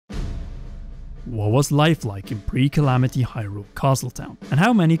What was life like in pre-Calamity Hyrule Castle Town, and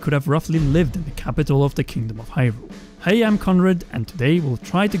how many could have roughly lived in the capital of the Kingdom of Hyrule? Hey, I'm Conrad, and today we'll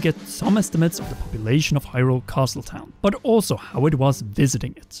try to get some estimates of the population of Hyrule Castle Town, but also how it was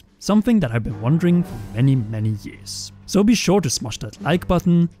visiting it. Something that I've been wondering for many years. So be sure to smash that like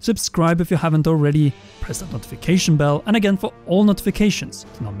button, subscribe if you haven't already, press that notification bell, and again for all notifications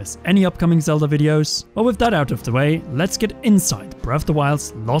to not miss any upcoming Zelda videos. But with that out of the way, let's get inside Breath of the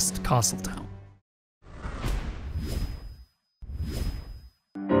Wild's Lost Castle Town.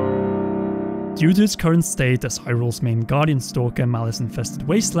 Due to its current state as Hyrule's main guardian stalker malice-infested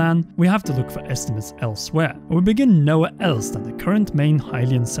wasteland, we have to look for estimates elsewhere, and we begin nowhere else than the current main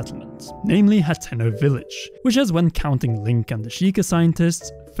Hylian settlement, namely Hateno Village, which has, when counting Link and the Sheikah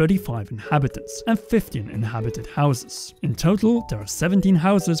scientists, 35 inhabitants and 15 inhabited houses. In total, there are 17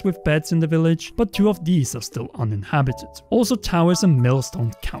 houses with beds in the village, but 2 of these are still uninhabited. Also, towers and mills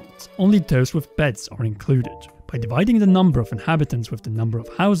don't count, only those with beds are included. By dividing the number of inhabitants with the number of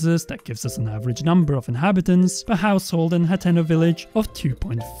houses, that gives us an average number of inhabitants per household in Hateno Village of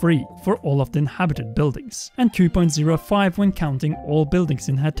 2.3 for all of the inhabited buildings, and 2.05 when counting all buildings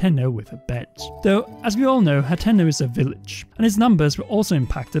in Hateno with a bed. Though, as we all know, Hateno is a village, and its numbers were also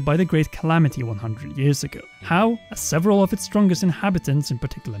impacted by the Great Calamity 100 years ago. How? As several of its strongest inhabitants, in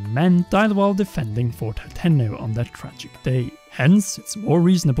particular men, died while defending Fort Hateno on that tragic day. Hence, it's more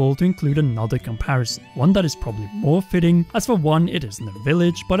reasonable to include another comparison, one that is probably more fitting, as for one, it isn't a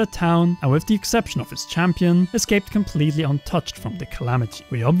village but a town, and with the exception of its champion, escaped completely untouched from the Calamity.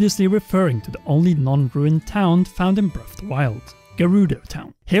 We're obviously referring to the only non-ruined town found in Breath of the Wild, Gerudo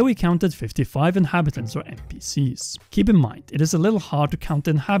Town. Here we counted 55 inhabitants or NPCs. Keep in mind, it is a little hard to count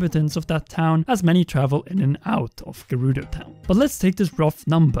the inhabitants of that town as many travel in and out of Gerudo Town. But let's take this rough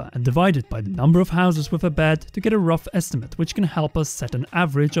number and divide it by the number of houses with a bed to get a rough estimate which can help us set an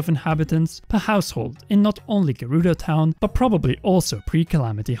average of inhabitants per household in not only Gerudo Town but probably also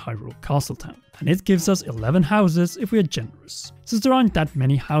pre-Calamity Hyrule Castle Town. And it gives us 11 houses if we are generous, since there aren't that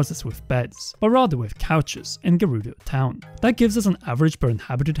many houses with beds, but rather with couches in Gerudo Town. That gives us an average per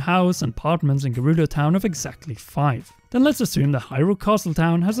inhabited house and apartments in Gerudo Town of exactly 5. Then let's assume that Hyrule Castle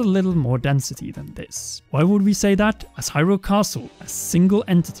Town has a little more density than this. Why would we say that? As Hyrule Castle, a single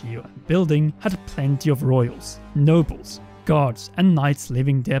entity and building, had plenty of royals, nobles, guards and knights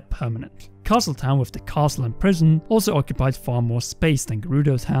living there permanently. Castle Town with the castle and prison also occupied far more space than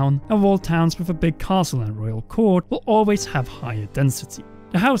Gerudo Town, and walled towns with a big castle and royal court will always have higher density.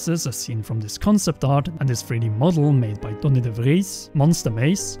 The houses, as seen from this concept art and this 3D model made by Donny de Vries, Monster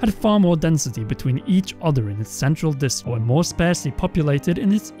Maze, had far more density between each other in its central district, or were more sparsely populated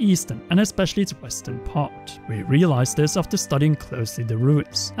in its eastern and especially its western part. We realized this after studying closely the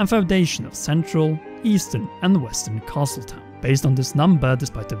ruins and foundation of central, eastern and western Castle Town. Based on this number,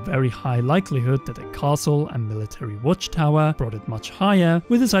 despite the very high likelihood that a castle and military watchtower brought it much higher,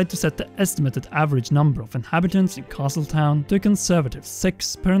 we decided to set the estimated average number of inhabitants in Castle Town to a conservative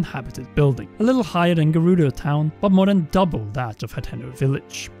 6 per inhabited building, a little higher than Gerudo Town, but more than double that of Hateno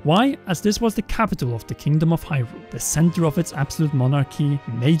Village. Why? As this was the capital of the Kingdom of Hyrule, the center of its absolute monarchy,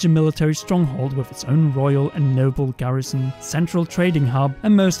 major military stronghold with its own royal and noble garrison, central trading hub,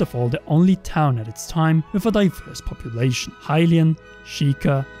 and most of all the only town at its time with a diverse population. Hylian,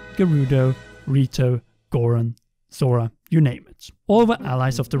 Sheikah, Gerudo, Rito, Goron, Zora, you name it. All were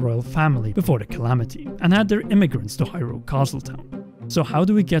allies of the royal family before the Calamity and had their immigrants to Hyrule Castle Town. So how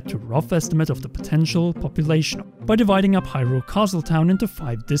do we get to a rough estimate of the potential population? By dividing up Hyrule Castle Town into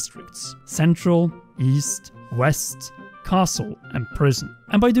 5 districts: Central, East, West, Castle and Prison.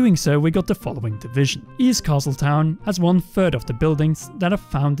 And by doing so we got the following division. East Castle Town has 1/3 of the buildings that are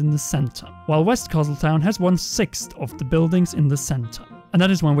found in the center, while West Castle Town has 1/6 of the buildings in the center. And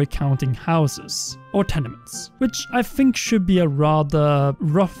that is when we're counting houses, or tenements, which I think should be a rather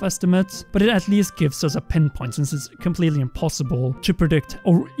rough estimate, but it at least gives us a pinpoint since it's completely impossible to predict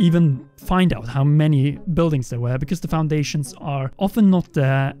or even find out how many buildings there were because the foundations are often not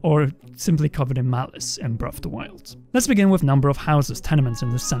there or simply covered in malice in Breath of the Wild. Let's begin with number of houses, tenements in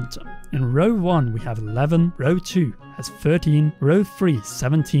the center. In row 1 we have 11, row 2 has 13, row 3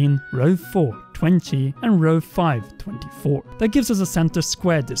 17, row 4 20 and row 5 24. That gives us a center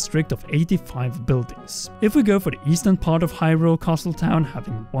square district of 85 buildings. If we go for the eastern part of Hyrule Castle Town,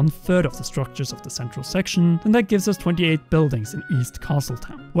 having 1/3 of the structures of the central section, then that gives us 28 buildings in East Castle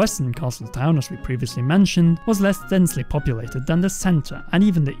Town. Western Castle Town, as we previously mentioned, was less densely populated than the center and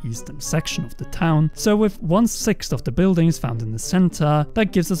even the eastern section of the town, so with 1/6 of the buildings found in the center,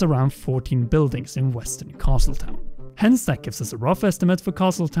 that gives us around 14 buildings in Western Castle Town. Hence that gives us a rough estimate for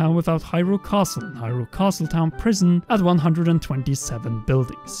Castle Town without Hyrule Castle and Hyrule Castle Town Prison at 127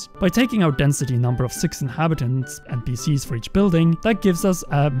 buildings. By taking our density number of 6 inhabitants, NPCs for each building, that gives us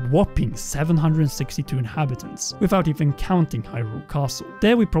a whopping 762 inhabitants, without even counting Hyrule Castle.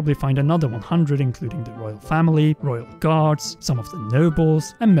 There we probably find another 100 including the royal family, royal guards, some of the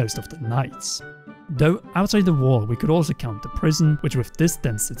nobles, and most of the knights. Though outside the wall we could also count the prison, which with this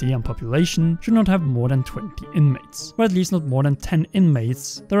density and population should not have more than 20 inmates, or at least not more than 10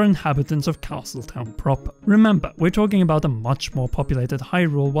 inmates that are inhabitants of Castle Town proper. Remember, we're talking about a much more populated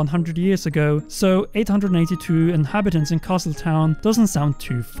Hyrule 100 years ago, so 882 inhabitants in Castle Town doesn't sound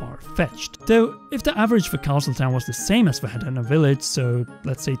too far-fetched. Though, if the average for Castle Town was the same as for Hedena Village, so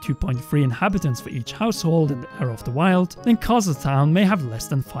let's say 2.3 inhabitants for each household in the era of the wild, then Castle Town may have less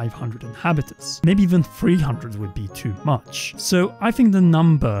than 500 inhabitants. Maybe even 300 would be too much. So I think the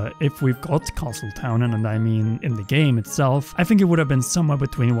number, if we've got Castle Town, and I mean in the game itself, I think it would have been somewhere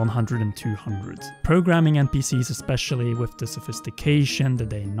between 100 and 200. Programming NPCs, especially with the sophistication, the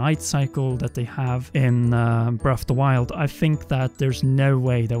day-night cycle that they have in Breath of the Wild, I think that there's no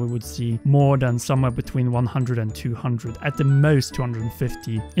way that we would see more than somewhere between 100 and 200, at the most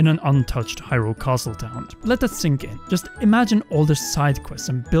 250, in an untouched Hyrule Castle Town. Let that sink in. Just imagine all the side quests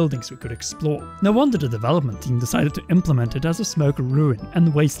and buildings we could explore. No wonder the development team decided to implement it as a smoke ruin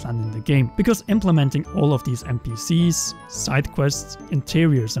and wasteland in the game, because implementing all of these NPCs, side quests,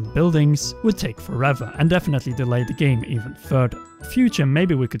 interiors and buildings would take forever and definitely delay the game even further. Future,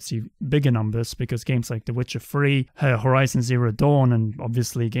 maybe we could see bigger numbers, because games like The Witcher 3, Horizon Zero Dawn, and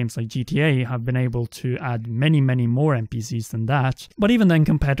obviously games like GTA have been able to add many more NPCs than that. But even then,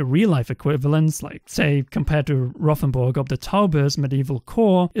 compared to real-life equivalents, like say compared to Rothenburg ob the Tauber's medieval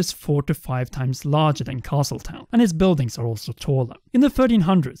core, is 4 to 5 times larger than Castle Town, and its buildings are also taller. In the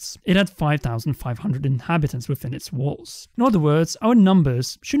 1300s, it had 5,500 inhabitants within its walls. In other words, our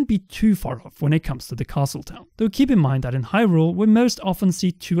numbers shouldn't be too far off when it comes to the Castle Town. Though keep in mind that in Hyrule, we most often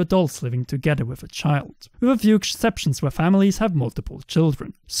see 2 adults living together with a child, with a few exceptions where families have multiple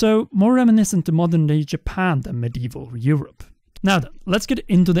children. So more reminiscent to modern-day Japan than medieval Europe. Now then, let's get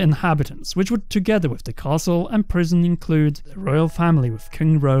into the inhabitants, which would together with the castle and prison include the royal family with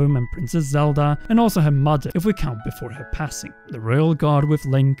King Rome and Princess Zelda, and also her mother if we count before her passing, the royal guard with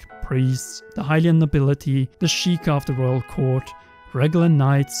Link, priests, the Hylian nobility, the Sheikah of the royal court, regular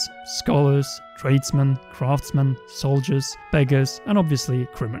knights, scholars, tradesmen, craftsmen, soldiers, beggars, and obviously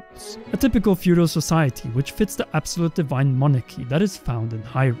criminals. A typical feudal society which fits the absolute divine monarchy that is found in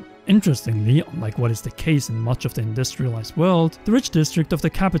Hyrule. Interestingly, unlike what is the case in much of the industrialized world, the rich district of the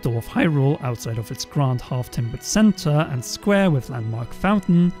capital of Hyrule, outside of its grand half-timbered center and square with landmark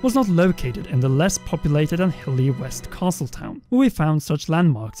fountain, was not located in the less populated and hilly West Castle Town, where we found such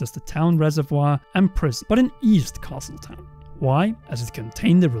landmarks as the town reservoir and prison, but in East Castle Town. Why? As it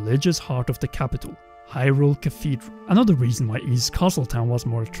contained the religious heart of the capital, Hyrule Cathedral. Another reason why East Castle Town was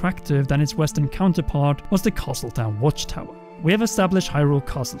more attractive than its western counterpart was the Castle Town Watchtower. We have established Hyrule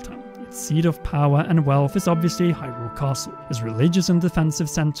Castle Town. Its seat of power and wealth is obviously Hyrule Castle, its religious and defensive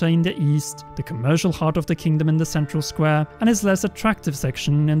center in the east, the commercial heart of the kingdom in the central square, and its less attractive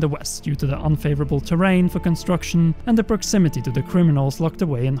section in the west due to the unfavorable terrain for construction and the proximity to the criminals locked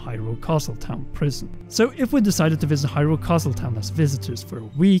away in Hyrule Castle Town prison. So if we decided to visit Hyrule Castle Town as visitors for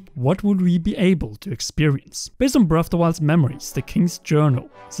a week, what would we be able to experience? Based on Breath of the Wild's memories, the King's Journal,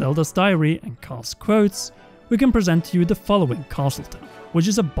 Zelda's Diary, and cast quotes, we can present to you the following Castle Town, which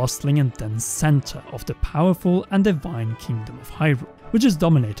is a bustling and dense center of the powerful and divine kingdom of Hyrule, which is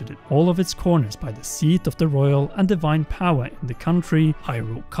dominated in all of its corners by the seat of the royal and divine power in the country,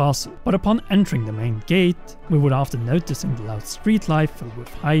 Hyrule Castle. But upon entering the main gate, we would, after noticing the loud street life filled with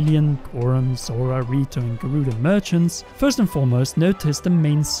Hylian, Goron, Sora, Rito and Gerudo merchants, first and foremost notice the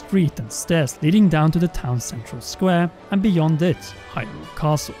main street and stairs leading down to the town's central square, and beyond it, Hyrule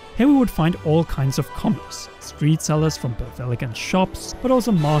Castle. Here we would find all kinds of commerce, street sellers from both elegant shops, but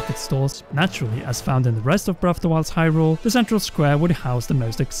also market stalls. Naturally, as found in the rest of Breath of the Wild's Hyrule, the central square would house the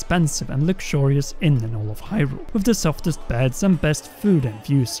most expensive and luxurious inn in all of Hyrule, with the softest beds and best food and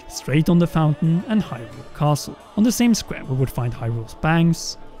views straight on the fountain and Hyrule Castle. On the same square we would find Hyrule's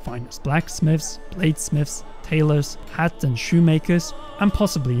banks, finest blacksmiths, bladesmiths, tailors, hat and shoemakers, and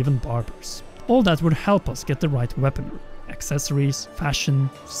possibly even barbers. All that would help us get the right weaponry, accessories, fashion,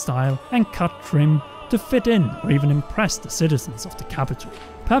 style, and cut trim to fit in or even impress the citizens of the capital.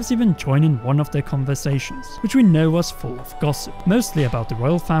 Perhaps even join in one of their conversations, which we know was full of gossip, mostly about the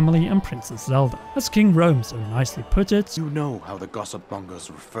royal family and Princess Zelda. As King Rome so nicely put it, "You know how the gossip mongers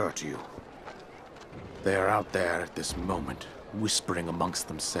refer to you. They are out there at this moment, whispering amongst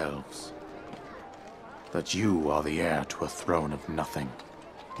themselves. that you are the heir to a throne of nothing.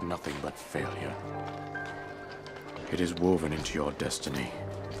 Nothing but failure. It is woven into your destiny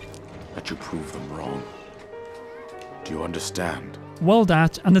that you prove them wrong. Do you understand? Well,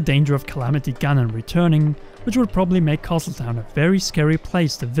 that and the danger of Calamity Ganon returning, which would probably make Castle Town a very scary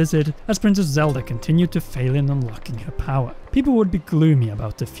place to visit as Princess Zelda continued to fail in unlocking her power. People would be gloomy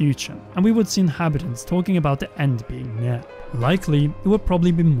about the future, and we would see inhabitants talking about the end being near. Likely, it would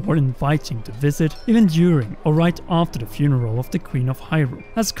probably be more inviting to visit even during or right after the funeral of the Queen of Hyrule,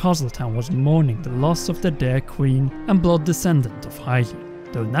 as Castle Town was mourning the loss of their dear queen and blood descendant of Hylian.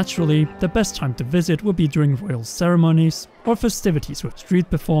 Though naturally, the best time to visit would be during royal ceremonies or festivities with street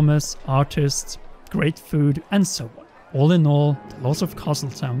performers, artists, great food, and so on. All in all, the loss of Castle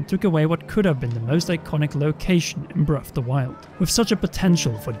Town took away what could have been the most iconic location in Breath of the Wild, with such a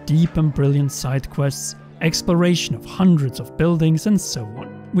potential for deep and brilliant side quests, exploration of hundreds of buildings, and so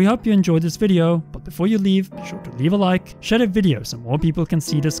on. We hope you enjoyed this video, but before you leave, be sure to leave a like, share the video so more people can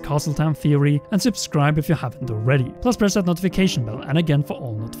see this Castle Town theory, and subscribe if you haven't already. Plus press that notification bell and again for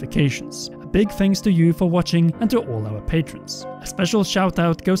all notifications. A big thanks to you for watching and to all our patrons. A special shout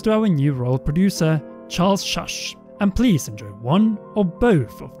out goes to our new royal producer, Charles Shush. And please enjoy one or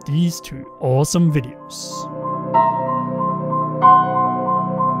both of these two awesome videos.